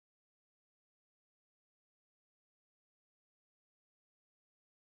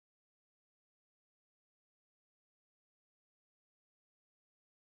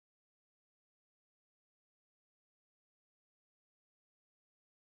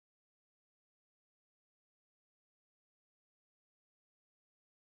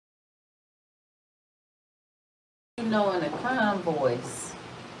know, in a convoys,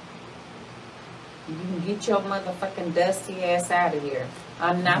 you can get your motherfucking dusty ass out of here.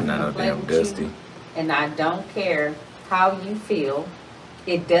 I'm not gonna play with you, and I don't care how you feel.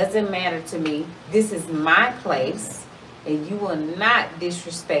 It doesn't matter to me. This is my place, and you will not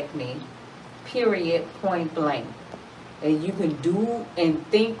disrespect me. Period. Point blank. And you can do and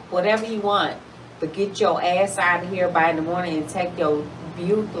think whatever you want, but get your ass out of here by the morning and take your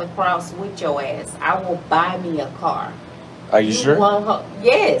Buick LaCrosse with your ass. I will buy me a car. Are you sure?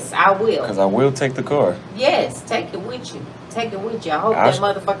 Yes, I will. Because I will take the car. Yes, take it with you. Take it with you. I hope that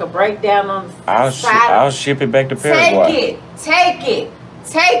motherfucker break down on the side. I'll ship it back to Paraguay. Take it. Take it.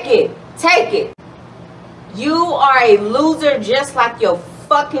 Take it. Take it. You are a loser just like your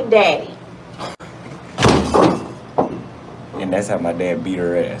fucking daddy. And that's how my dad beat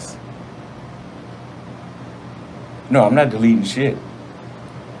her ass. No, I'm not deleting shit.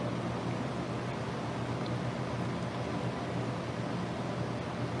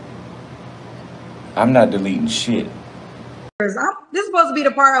 I'm not deleting shit. This is supposed to be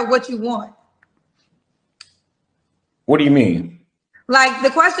the part of what you want. What do you mean? Like, the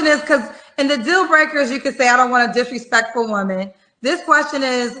question is, because in the deal breakers, you could say, I don't want a disrespectful woman. This question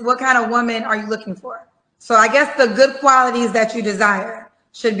is, what kind of woman are you looking for? So I guess the good qualities that you desire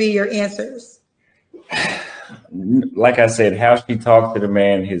should be your answers. Like I said, how she talks to the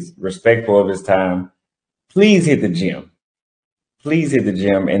man, his respectful of his time. Please hit the gym. Please hit the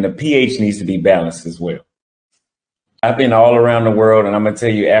gym, and the pH needs to be balanced as well. I've been all around the world, and I'm gonna tell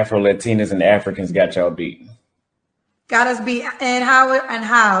you, Afro Latinos and Africans got y'all beat. Got us beat, and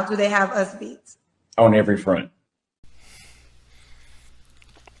how do they have us beat? On every front.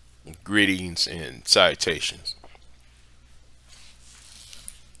 Greetings and salutations.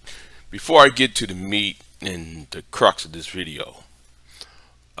 Before I get to the meat and the crux of this video,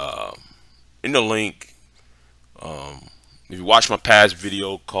 in the link, if you watch my past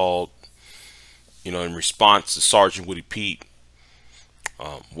video called, in response to Sergeant Woody Pete,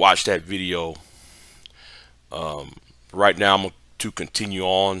 watch that video. Right now I'm going to continue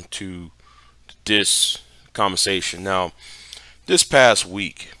on to this conversation. Now, this past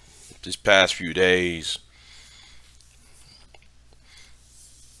week, this past few days,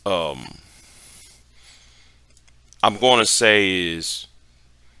 I'm going to say is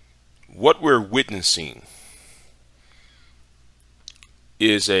what we're witnessing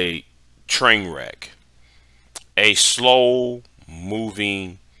is a train wreck, a slow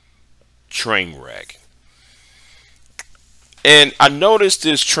moving train wreck. And I noticed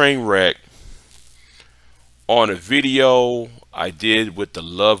this train wreck on a video I did with the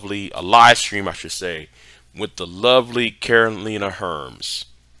lovely, a live stream I should say, with the lovely Carolina Herms.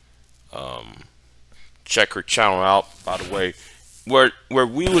 Check her channel out, by the way, where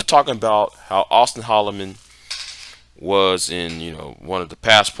we were talking about how Auston Holleman was in, one of the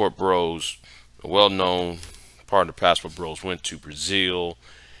Passport Bros, a well-known part of the Passport Bros, went to Brazil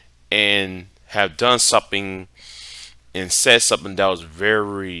and have done something and said something that was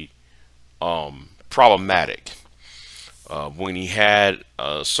very problematic. When he had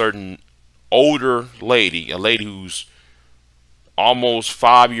a certain older lady, a lady who's almost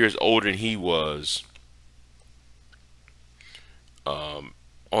 5 years older than he was,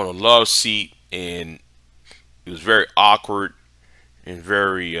 on a love seat, and it was very awkward and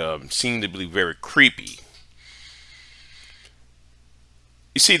very seemed to be very creepy.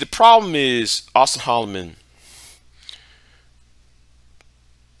 You see, the problem is Auston Holleman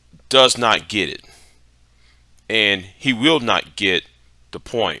does not get it, and he will not get the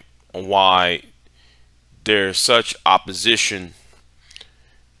point on why there's such opposition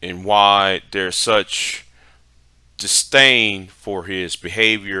and why there's such disdain for his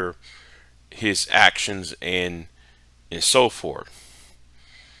behavior, his actions, and so forth.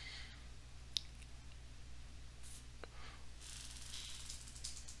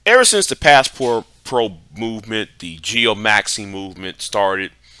 Ever since the Passport Pro movement, the Geo-Maxi movement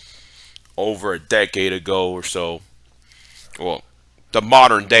started over a decade ago or so, well, the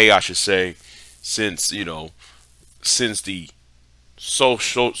modern day I should say, since since the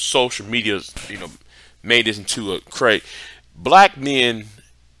social media made this into a craze, black men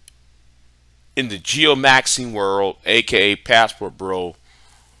in the Geo-Maxi world, aka Passport Bro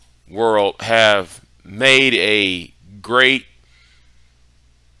world, have made a great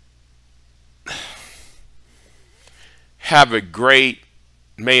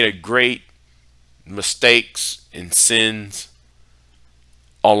mistakes and sins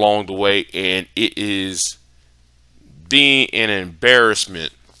along the way, and it is being an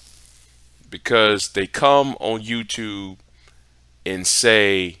embarrassment because they come on YouTube and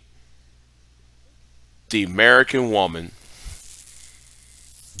say the American woman,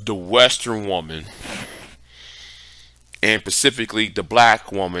 the Western woman, and specifically the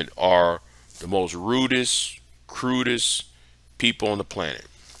black woman are the most rudest, crudest people on the planet.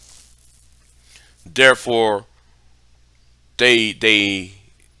 Therefore, they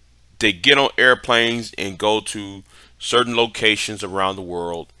get on airplanes and go to certain locations around the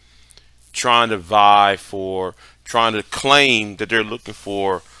world, trying to vie for, trying to claim that they're looking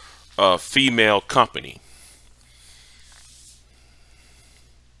for a female company.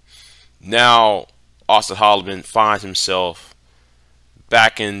 Now, Auston Holleman finds himself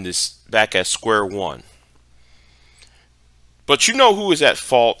back at square one. But you know who is at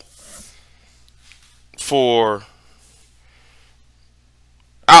fault for,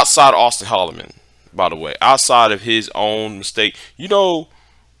 outside Auston Holleman, by the way, outside of his own mistake? You know,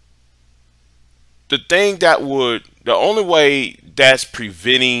 the only way that's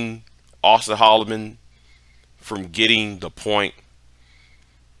preventing Auston Holleman from getting the point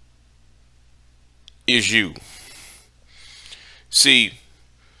is you. See,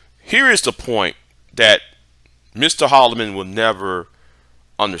 here is the point that Mr. Holleman will never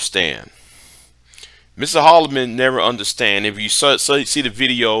understand. Mr. Holleman never understand. If you see the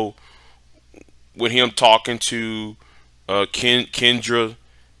video with him talking to Kendra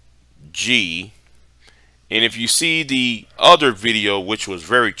G, and if you see the other video, which was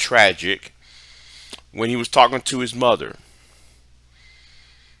very tragic, when he was talking to his mother.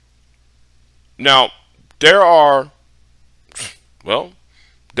 Now, there are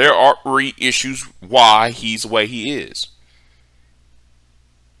three issues why he's the way he is.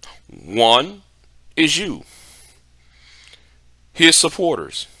 One is you, his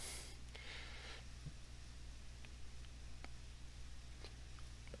supporters.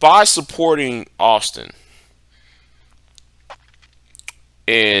 By supporting Auston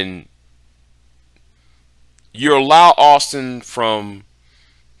and you allow Auston from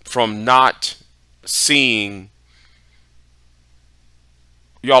not seeing,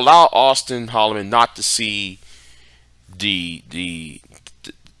 you allow Auston Holleman not to see the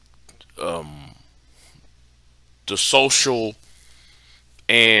social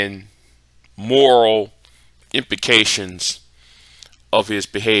and moral implications of his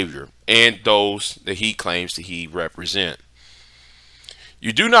behavior and those that he claims that he represent.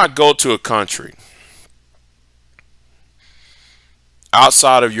 You do not go to a country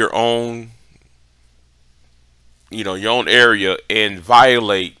outside of your own, your own area and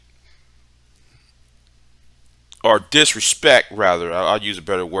violate or disrespect, rather, I'll use a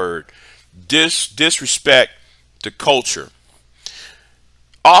better word, disrespect the culture.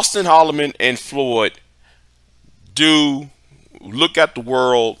 Auston Holleman and Floyd do look at the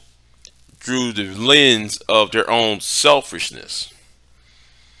world through the lens of their own selfishness.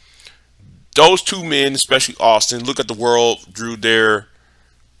 Those two men, especially Auston, look at the world through their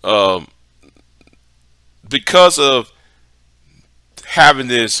because of having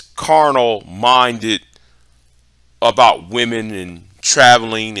this carnal minded about women and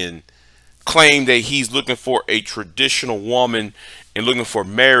traveling, and claim that he's looking for a traditional woman and looking for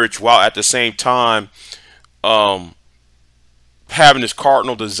marriage, while at the same time having this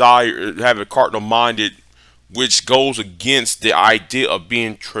cardinal desire, having a cardinal minded, which goes against the idea of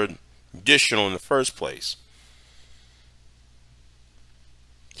being traditional in the first place.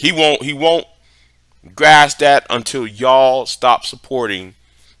 He won't grasp that until y'all stop supporting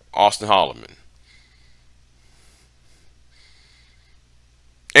Auston Holleman.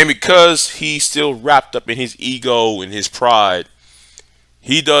 And because he's still wrapped up in his ego and his pride,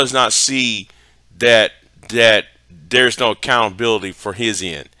 he does not see that there's no accountability for his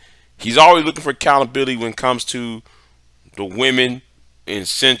end. He's always looking for accountability when it comes to the women in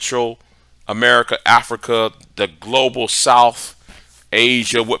Central America, Africa, the global South,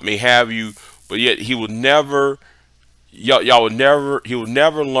 Asia, what may have you. But yet he will never, he will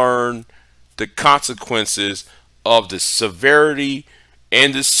never learn the consequences of the severity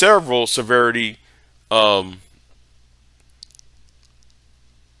and the several severity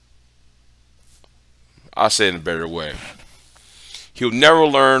I'll say it in a better way. He'll never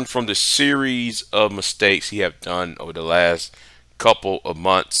learn from the series of mistakes he have done over the last couple of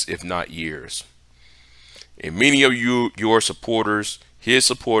months, if not years. And many of your supporters, his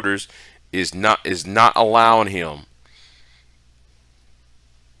supporters, is not allowing him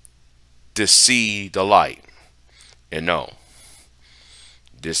to see the light. And no,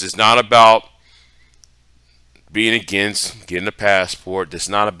 this is not about being against getting a passport. This is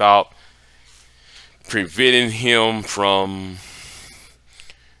not about preventing him from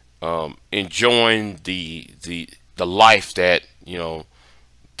enjoying the life that the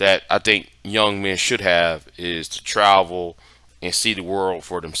that I think young men should have is to travel and see the world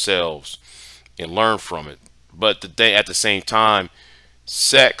for themselves and learn from it. But at the same time,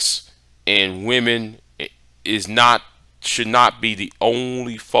 sex and women should not be the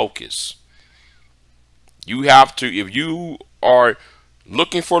only focus. You have to, if you are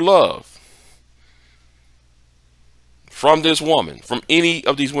looking for love from this woman, from any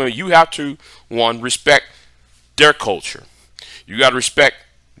of these women, you have to, one, respect their culture. You got to respect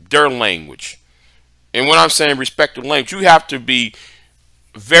their language. And when I'm saying respect their language, you have to be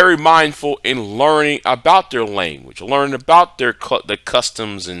very mindful in learning about their language, learning about the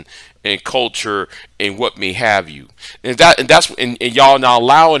customs and culture and what may have you. And y'all not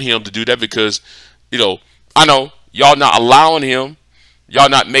allowing him to do that because, you know, I know y'all not allowing him, y'all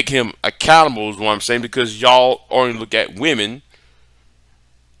not making him accountable is what I'm saying, because y'all only look at women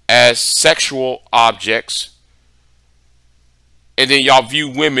as sexual objects, and then y'all view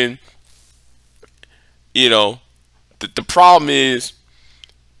women, you know, the problem is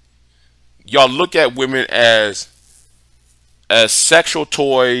y'all look at women as sexual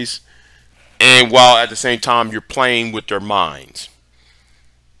toys, and while at the same time you're playing with their minds.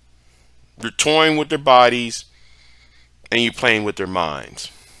 You're toying with their bodies and you're playing with their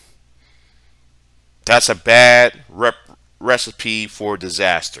minds. That's a bad recipe for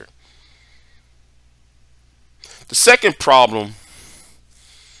disaster. The second problem,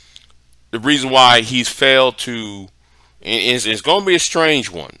 the reason why he's failed to, and it's going to be a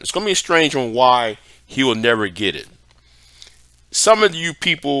strange one. It's going to be a strange one why he will never get it. Some of you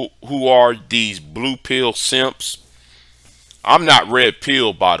people who are these blue pill simps, I'm not red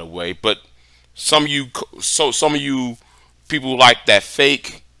pill by the way, but some of you people who like that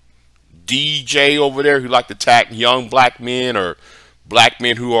fake DJ over there, who like to attack young black men or black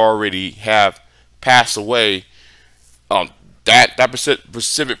men who already have passed away, that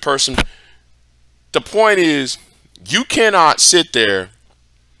specific person, the point is, you cannot sit there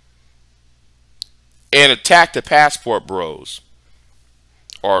and attack the passport bros,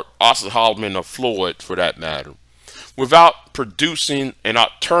 or Auston, Holleman, or Floyd for that matter, without producing an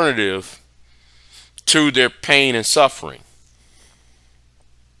alternative to their pain and suffering.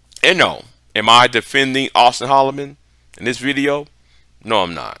 And no, am I defending Auston Holleman in this video? No,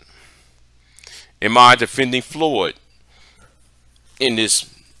 I'm not. Am I defending Floyd in this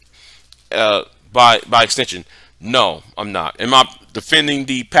by extension? No, I'm not. Am I defending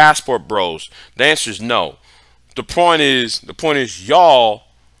the passport bros? The answer is no. The point is y'all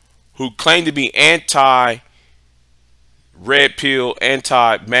who claim to be anti red pill,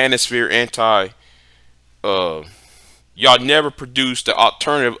 anti manosphere, anti y'all never produced the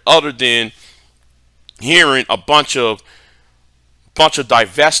alternative other than hearing a bunch of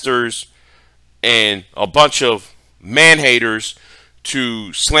divestors and a bunch of man haters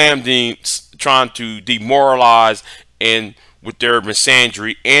to trying to demoralize and with their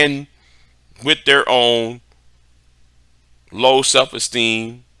misandry and with their own low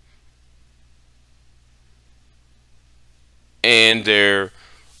self-esteem and their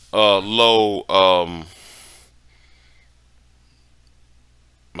low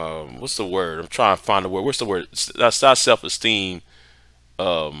what's the word? I'm trying to find the word. What's the word? That's not self-esteem.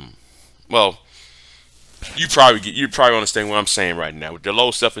 Well, you probably understand what I'm saying right now, with their low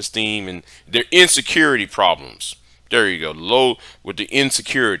self-esteem and their insecurity problems. There you go. Low with the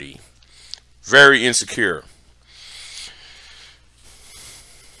insecurity. Very insecure.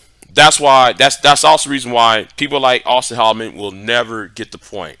 That's why that's also the reason why people like Auston Holleman will never get the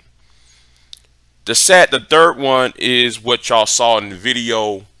point. The third one is what y'all saw in the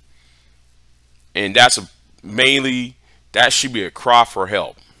video, and that should be a cry for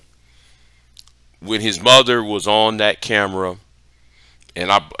help. When his mother was on that camera,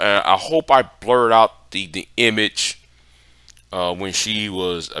 and I hope I blurred out the image when she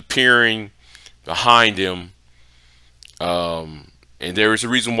was appearing behind him, and there is a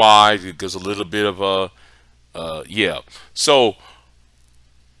reason why, because a little bit of yeah. So,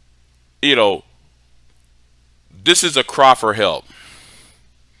 you know, this is a cry for help.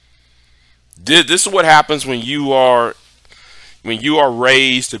 This is what happens when you are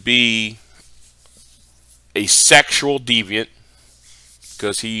raised to be a sexual deviant,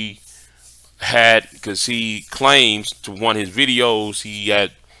 because he claims to one of his videos he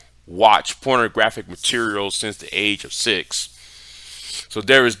had watched pornographic material since the age of 6. So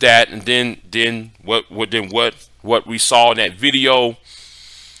there is that, and then what we saw in that video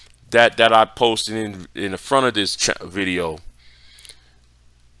that I posted in the front of this video.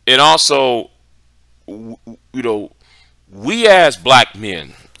 And also, you know, we as black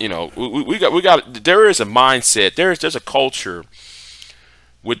men, you know, we got there is a mindset, there's a culture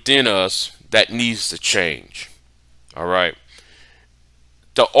within us that needs to change. All right.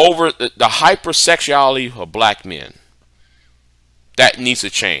 The hypersexuality of black men, that needs to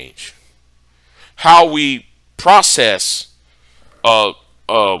change. How we process how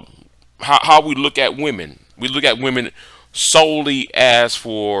we look at women. We look at women solely as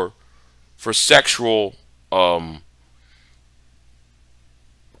for sexual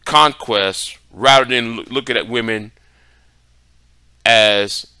conquest, rather than looking at women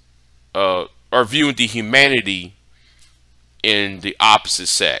as or viewing the humanity in the opposite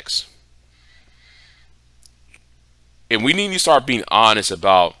sex. And we need to start being honest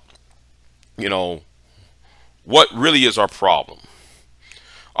about, you know, what really is our problem.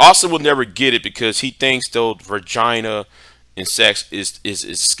 Auston will never get it because he thinks though vagina and sex is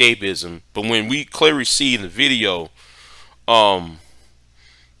escapism. But when we clearly see in the video,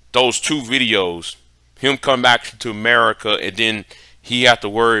 those two videos, him come back to America, and then he have to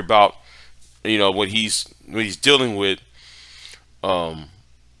worry about, you know, what he's dealing with. And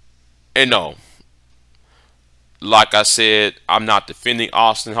no, like I said, I'm not defending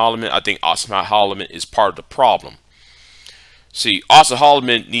Auston Holleman. I think Auston Holleman is part of the problem. See, Auston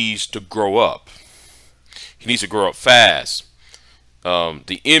Holleman needs to grow up. He needs to grow up fast.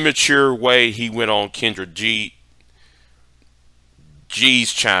 The immature way he went on Kendra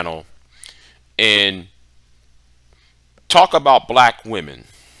G's channel and talk about black women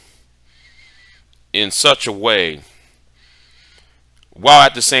in such a way, while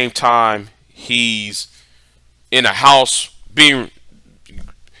at the same time he's in a house going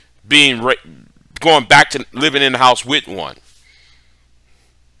back to living in the house with one.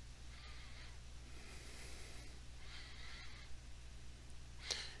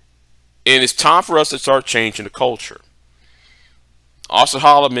 And it's time for us to start changing the culture. Auston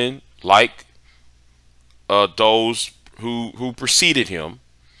Holleman, like those who preceded him,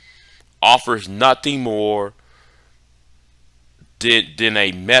 offers nothing more than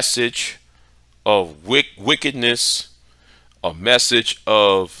a message of wickedness, a message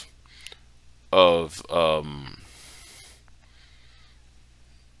of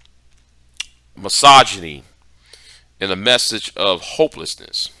misogyny, and a message of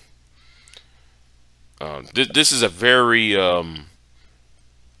hopelessness. This is a very, you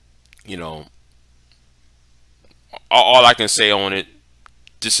know, all I can say on it,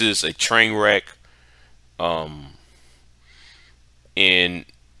 this is a train wreck. And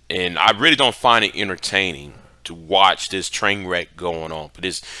I really don't find it entertaining to watch this train wreck going on. But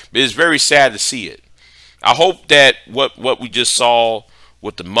it's very sad to see it. I hope that what we just saw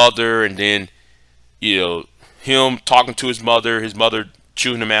with the mother, and then, you know, him talking to his mother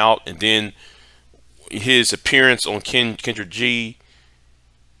chewing him out, and then his appearance on Kendra G.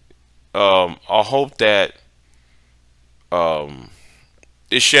 I hope that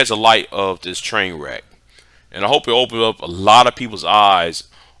it sheds a light of this train wreck, and I hope it opens up a lot of people's eyes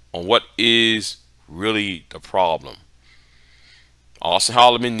on what is really the problem. Auston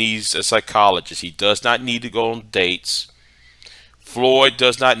Holleman needs a psychologist. He does not need to go on dates. Floyd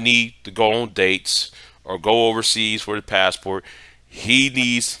does not need to go on dates or go overseas for the passport.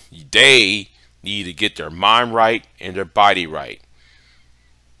 They need to get their mind right and their body right.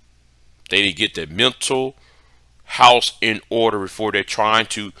 They need to get their mental house in order before they're trying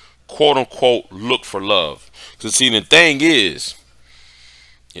to, quote unquote, look for love. Because see, the thing is,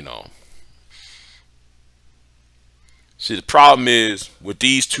 you know, see, the problem is with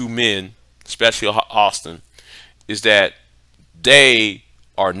these two men, especially Auston, is that they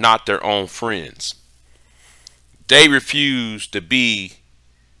are not their own friends. They refuse to be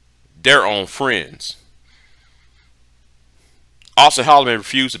their own friends. Auston Holleman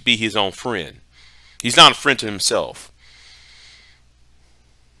refused to be his own friend. He's not a friend to himself.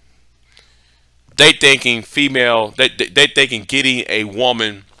 They thinking they thinking getting a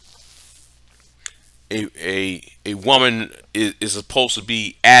woman, a woman is supposed to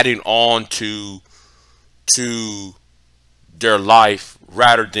be adding on to their life,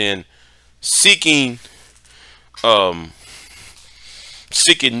 rather than seeking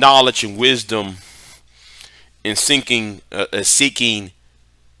knowledge and wisdom, and seeking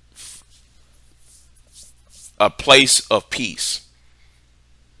a place of peace.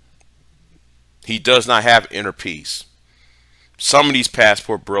 He does not have inner peace. Some of these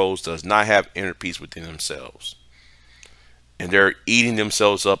passport bros does not have inner peace within themselves, and they're eating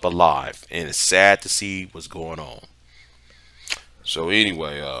themselves up alive, and it's sad to see what's going on. So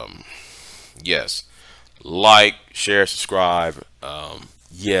anyway, yes, like, share, subscribe.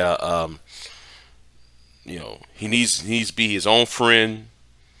 You know, he needs to be his own friend.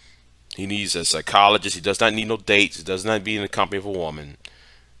 He needs a psychologist. He does not need no dates. He does not be in the company of a woman.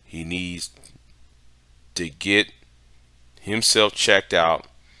 he needs to get himself checked out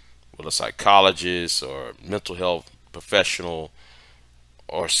with a psychologist or mental health professional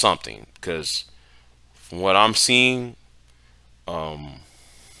or something, because from what I'm seeing, and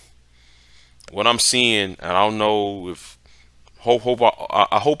I don't know if I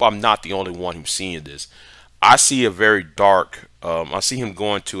hope I'm not the only one who's seeing this. I see a very dark. I see him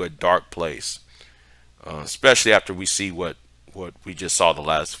going to a dark place, especially after we see what we just saw the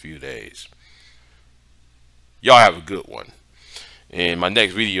last few days. Y'all have a good one. In my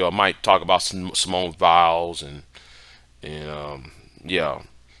next video, I might talk about Simone Biles and yeah,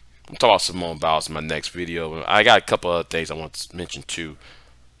 I'm talking about Simone Biles in my next video. I got a couple other things I want to mention too.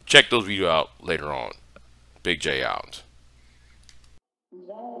 Check those videos out later on. Big J out.